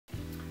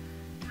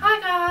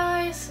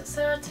guys,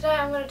 so today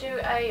I'm going to do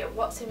a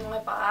what's in my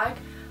bag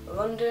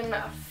London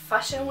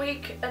Fashion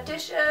Week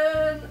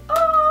edition.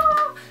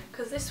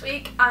 Because this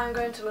week I'm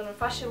going to London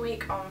Fashion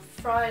Week on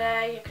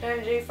Friday. I can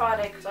only do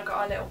Friday because I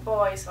got a little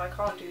boy, so I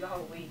can't do the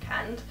whole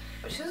weekend,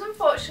 which is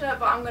unfortunate,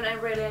 but I'm going to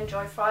really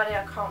enjoy Friday.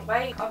 I can't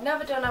wait. I've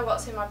never done a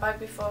what's in my bag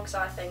before because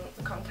I think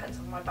the contents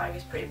of my bag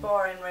is pretty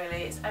boring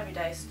really. It's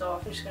everyday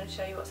stuff. I'm just going to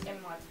show you what's in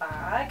my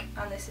bag,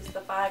 and this is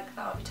the bag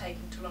that I'll be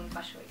taking to London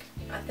Fashion Week.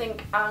 I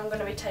think I'm going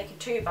to be taking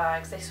two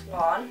bags. This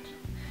one,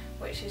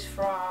 which is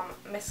from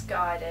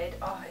Misguided.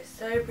 Oh, it's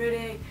so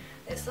pretty.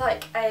 It's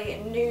like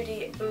a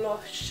nudie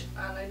blush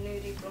and a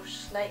nudie blush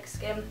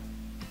snakeskin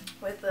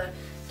with the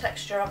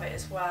texture of it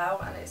as well,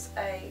 and it's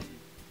a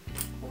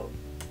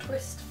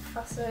twist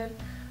fasten,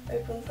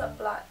 opens up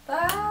like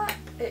that.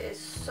 It is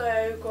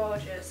so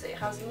gorgeous. It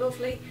has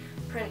lovely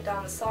print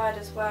down the side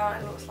as well.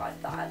 It looks like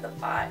that at the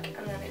back,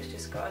 and then it's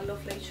just got a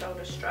lovely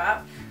shoulder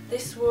strap.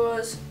 This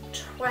was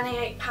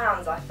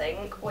 £28 I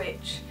think,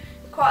 which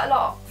is quite a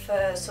lot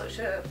for such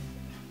a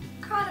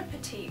kind of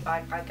petite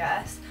bag, I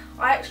guess.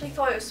 I actually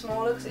thought it was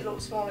smaller because it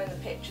looked smaller in the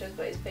pictures,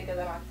 but it's bigger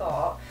than I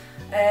thought.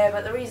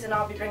 But the reason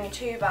I'll be bringing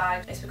two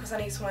bags is because I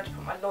need somewhere to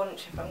put my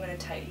lunch if I'm going to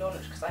take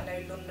lunch, because I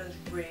know London's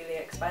really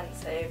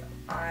expensive.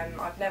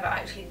 I've never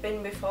actually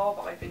been before,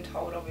 but I've been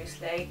told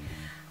obviously,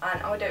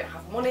 and I don't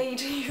have money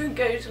to even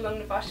go to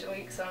London Fashion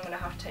Week, so I'm going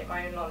to have to take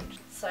my own lunch.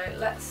 So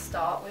let's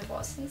start with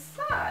what's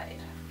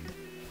inside.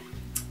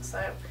 So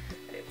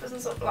it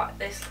opens up like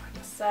this, like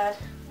I said.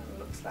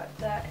 Looks like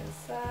that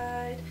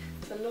inside.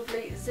 It's a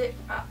lovely zip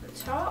at the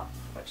top,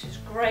 which is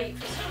great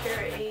for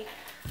security,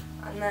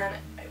 and then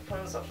it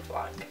opens up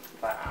like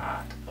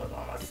that. Put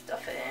all my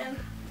stuff in.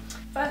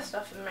 First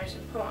off, and most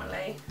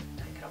importantly,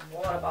 taking a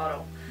water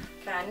bottle.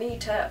 Okay, I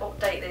need to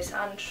update this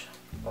and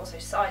also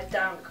size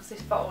down because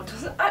this bottle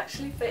doesn't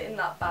actually fit in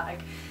that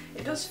bag.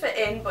 It does fit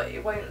in, but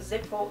it won't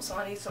zip up, so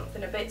I need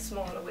something a bit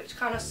smaller, which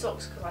kind of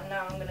sucks because I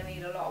know I'm going to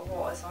need a lot of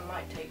water, so I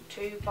might take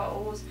two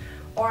bottles,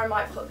 or I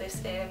might put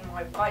this in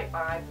my bike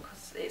bag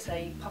because it's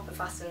a popper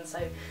fasten, so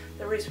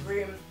there is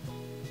room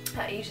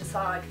at either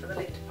side for the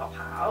lid to pop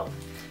out.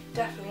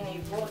 Definitely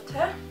need water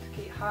to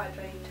keep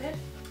hydrated.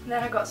 And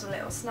then I got some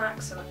little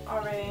snacks, some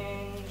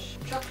orange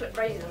chocolate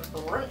raisin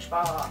brunch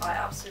bar. I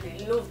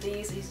absolutely love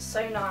these. These are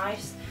so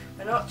nice.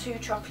 They're not too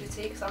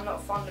chocolatey because I'm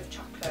not fond of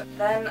chocolate.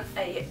 Then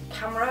a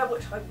camera,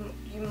 which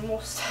you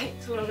must take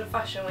to London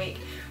Fashion Week,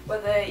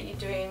 whether you're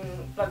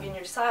doing vlogging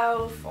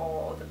yourself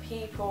or the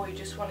people, you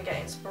just want to get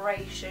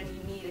inspiration,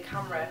 you need a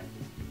camera,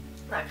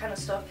 that kind of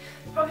stuff.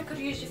 You probably could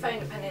use your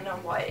phone depending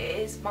on what it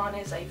is. Mine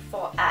is a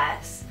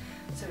 4S.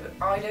 So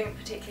I don't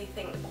particularly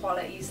think the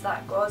quality is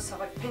that good,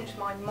 so I pinched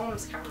my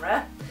mum's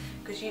camera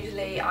because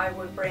usually I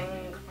would bring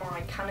my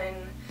Canon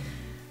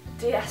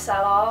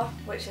DSLR,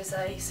 which is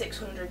a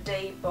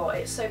 600D, but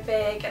it's so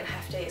big and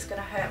hefty it's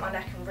going to hurt my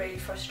neck and really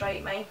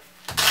frustrate me.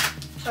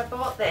 So I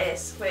bought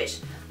this, which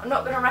I'm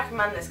not going to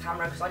recommend this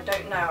camera because I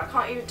don't know. I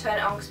can't even turn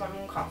it on because my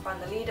mum can't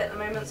find the lead at the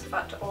moment, so I've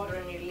had to order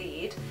a new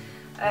lead.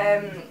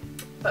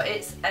 But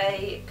it's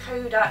a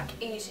Kodak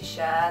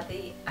EasyShare,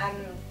 the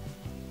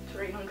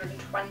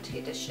M320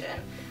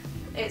 edition.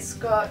 It's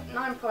got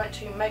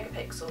 9.2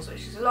 megapixels,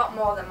 which is a lot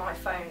more than my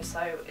phone,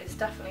 so it's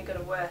definitely going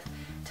to worth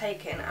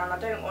taking. And I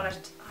don't want to,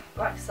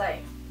 like I say,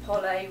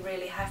 pull a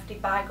really hefty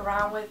bag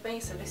around with me,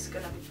 so this is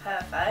going to be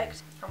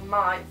perfect. I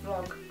might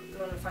vlog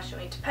London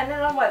Fashion Week, depending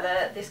on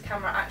whether this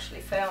camera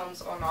actually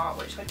films or not,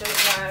 which I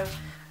don't know.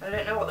 I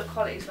don't know what the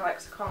quality is like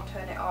because I can't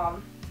turn it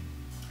on.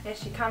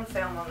 Yes, you can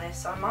film on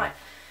this, so I might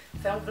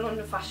film for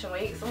London Fashion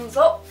Week. Thumbs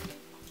up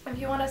if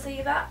you want to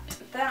see that.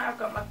 Then I've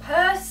got my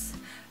purse.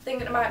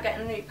 Thinking about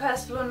getting a new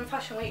purse for London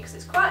Fashion Week because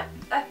it's quite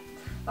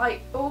a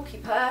bulky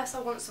purse.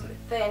 I want something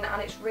thin,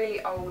 and it's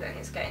really old and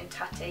it's getting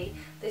tatty.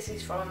 This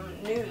is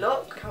from New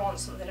Look. I want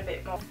something a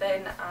bit more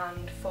thin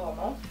and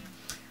formal.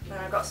 Then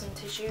I've got some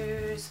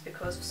tissues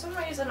because for some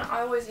reason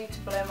I always need to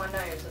blow my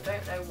nose. I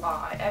don't know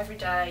why. Every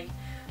day,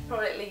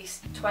 probably at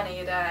least 20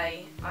 a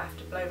day, I have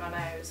to blow my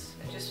nose.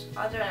 It just,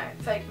 I don't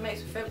know, it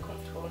makes me feel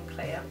comfortable and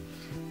clear.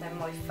 Then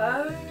my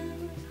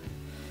phone.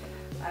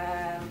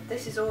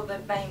 This is all the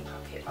main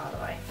pocket, by the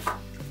way.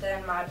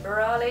 Then my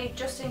brolly,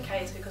 just in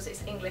case, because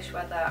it's English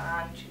weather,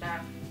 and you know,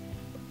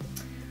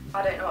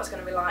 I don't know what's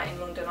going to be like in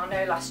London. I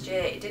know last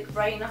year it did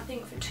rain, I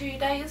think, for 2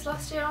 days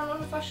last year on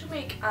London Fashion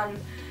Week, and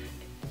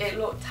it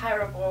looked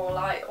terrible.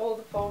 Like, all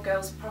the poor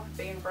girls are probably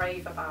being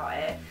brave about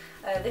it.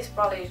 This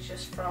brolly is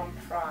just from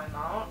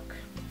Primark.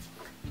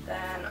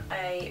 Then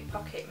a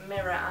pocket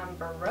mirror and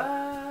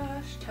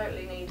brush,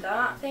 totally need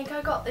that. I think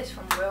I got this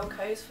from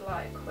Wilko's for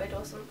like £1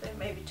 or something,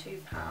 maybe £2.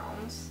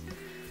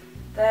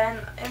 Then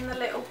in the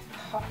little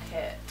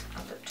pocket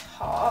at the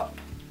top,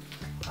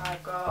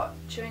 I've got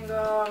chewing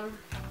gum,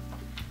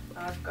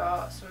 I've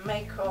got some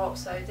makeup.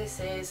 So this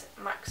is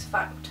Max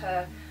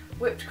Factor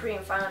Whipped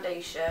Cream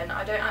Foundation.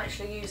 I don't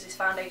actually use this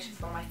foundation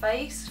for my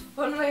face,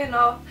 funnily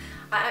enough.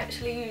 I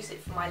actually use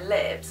it for my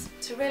lips.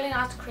 It's a really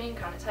nice cream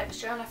kind of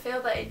texture, and I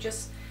feel that it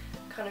just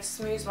kind of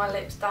smooths my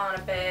lips down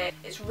a bit.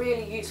 It's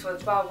really useful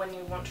as well when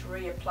you want to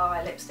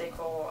reapply lipstick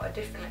or a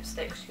different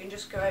lipstick, because you can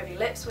just go over your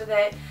lips with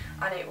it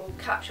and it will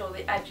catch all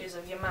the edges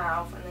of your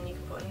mouth, and then you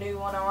can put a new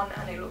one on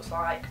and it looks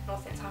like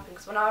nothing's happened.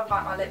 Because when I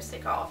wipe my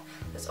lipstick off,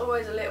 there's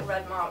always a little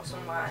red mark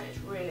somewhere and it's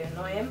really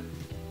annoying.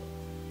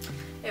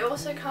 It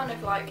also kind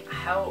of like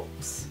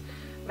helps,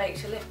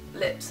 makes your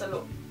lips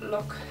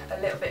look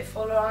a little bit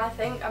fuller, I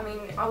think. I mean,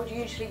 I would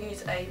usually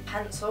use a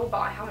pencil, but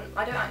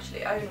I don't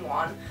actually own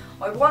one.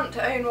 I want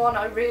to own one.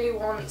 I really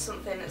want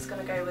something that's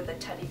going to go with the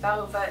Teddy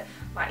Velvet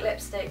matte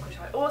lipstick, which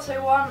I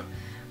also want,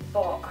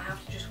 but I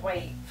have to just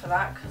wait for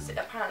that because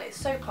apparently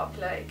it's so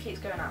popular, it keeps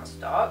going out of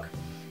stock.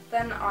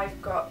 Then I've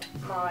got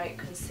my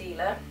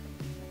concealer,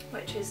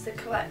 which is the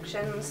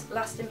Collection's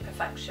Lasting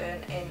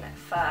Perfection in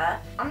Fair.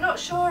 I'm not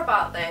sure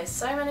about this.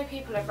 So many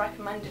people have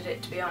recommended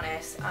it, to be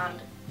honest, and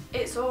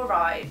it's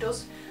alright. It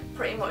does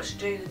pretty much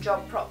do the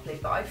job properly,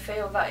 but I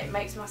feel that it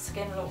makes my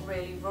skin look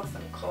really rough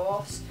and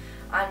coarse,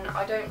 and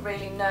I don't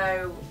really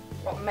know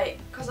what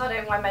because I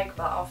don't wear makeup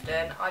that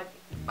often.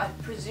 I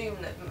presume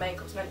that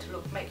makeup's meant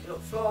to make you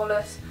look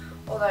flawless,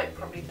 although it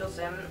probably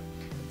doesn't.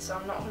 So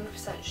I'm not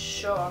 100%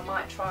 sure. I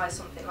might try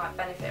something like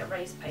Benefit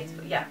Erase Paste,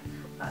 but yeah,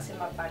 that's in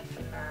my bag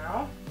for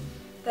now.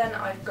 Then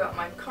I've got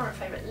my current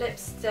favourite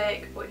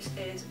lipstick, which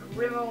is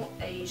Rimmel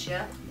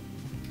Asia,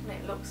 and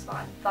it looks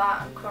like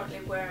that. I'm currently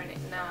wearing it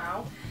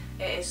now.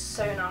 It is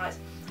so nice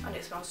and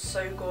it smells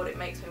so good, it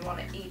makes me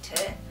want to eat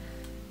it.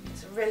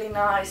 It's a really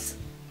nice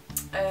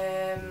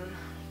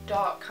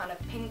dark kind of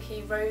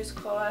pinky rose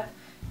colour,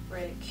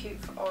 really cute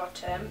for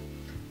autumn.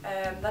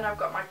 Then I've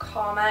got my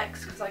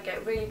Carmex, because I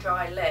get really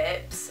dry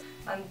lips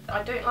and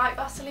I don't like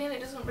Vaseline.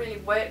 It doesn't really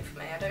work for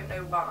me, I don't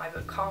know why,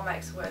 but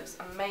Carmex works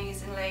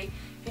amazingly.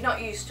 If you're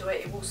not used to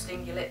it, it will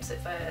sting your lips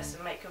at first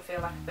and make them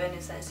feel like a burning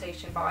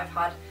sensation, but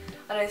I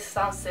know this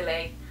sounds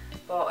silly,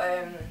 but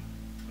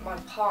my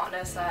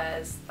partner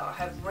says that I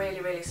have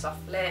really, really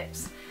soft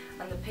lips,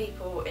 and the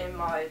people in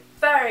my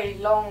very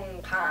long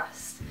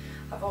past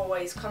have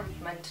always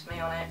complimented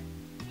me on it,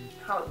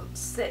 how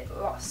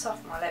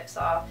soft my lips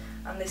are,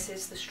 and this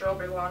is the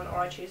strawberry one, or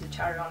I choose the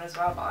cherry one as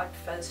well, but I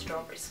prefer the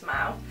strawberry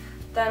smell.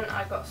 Then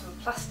I got some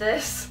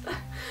plasters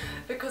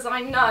because I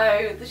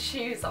know the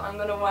shoes that I'm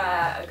going to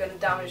wear are going to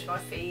damage my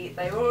feet.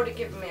 They've already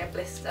given me a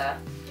blister,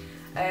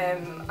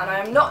 and I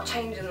am not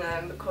changing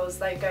them because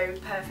they go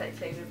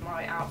perfectly with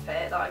my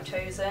outfit that I've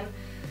chosen.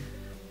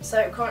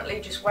 So currently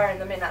just wearing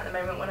them in at the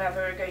moment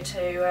whenever I go to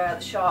the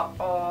shop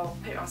or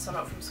pick my son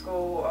up from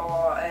school,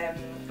 or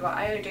like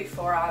I only do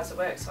 4 hours of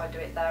work, so I do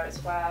it there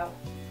as well.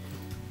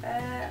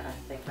 I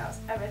think that's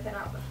everything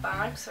out of the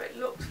bag, so it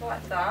looks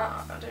like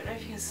that. I don't know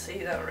if you can see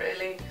that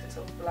really because it's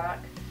all black,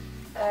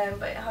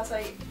 but it has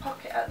a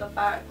pocket at the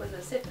back with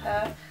a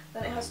zipper.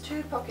 Then it has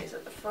 2 pockets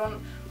at the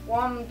front,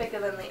 one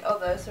bigger than the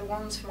other, so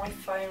one's for my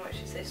phone,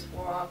 which is this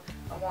one,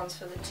 and one's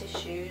for the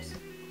tissues.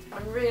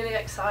 I'm really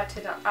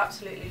excited. I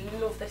absolutely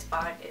love this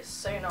bag, it's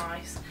so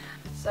nice.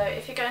 So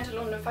if you're going to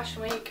London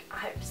Fashion Week, I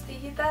hope to see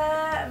you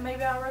there, and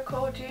maybe I'll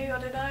record you, I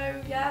don't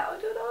know, yeah,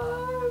 I don't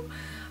know.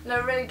 I've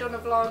never really done a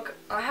vlog.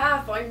 I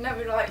have, but I've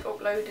never like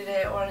uploaded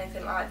it or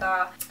anything like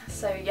that.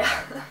 So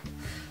yeah.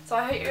 So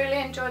I hope you really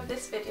enjoyed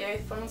this video.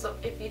 Thumbs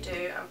up if you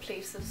do, and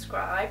please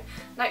subscribe.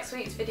 Next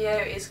week's video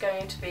is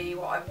going to be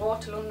what I wore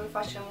to London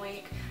Fashion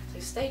Week, so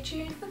stay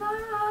tuned for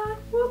that.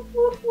 Whoop,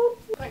 whoop,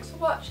 whoop. Thanks for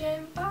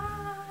watching,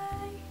 bye.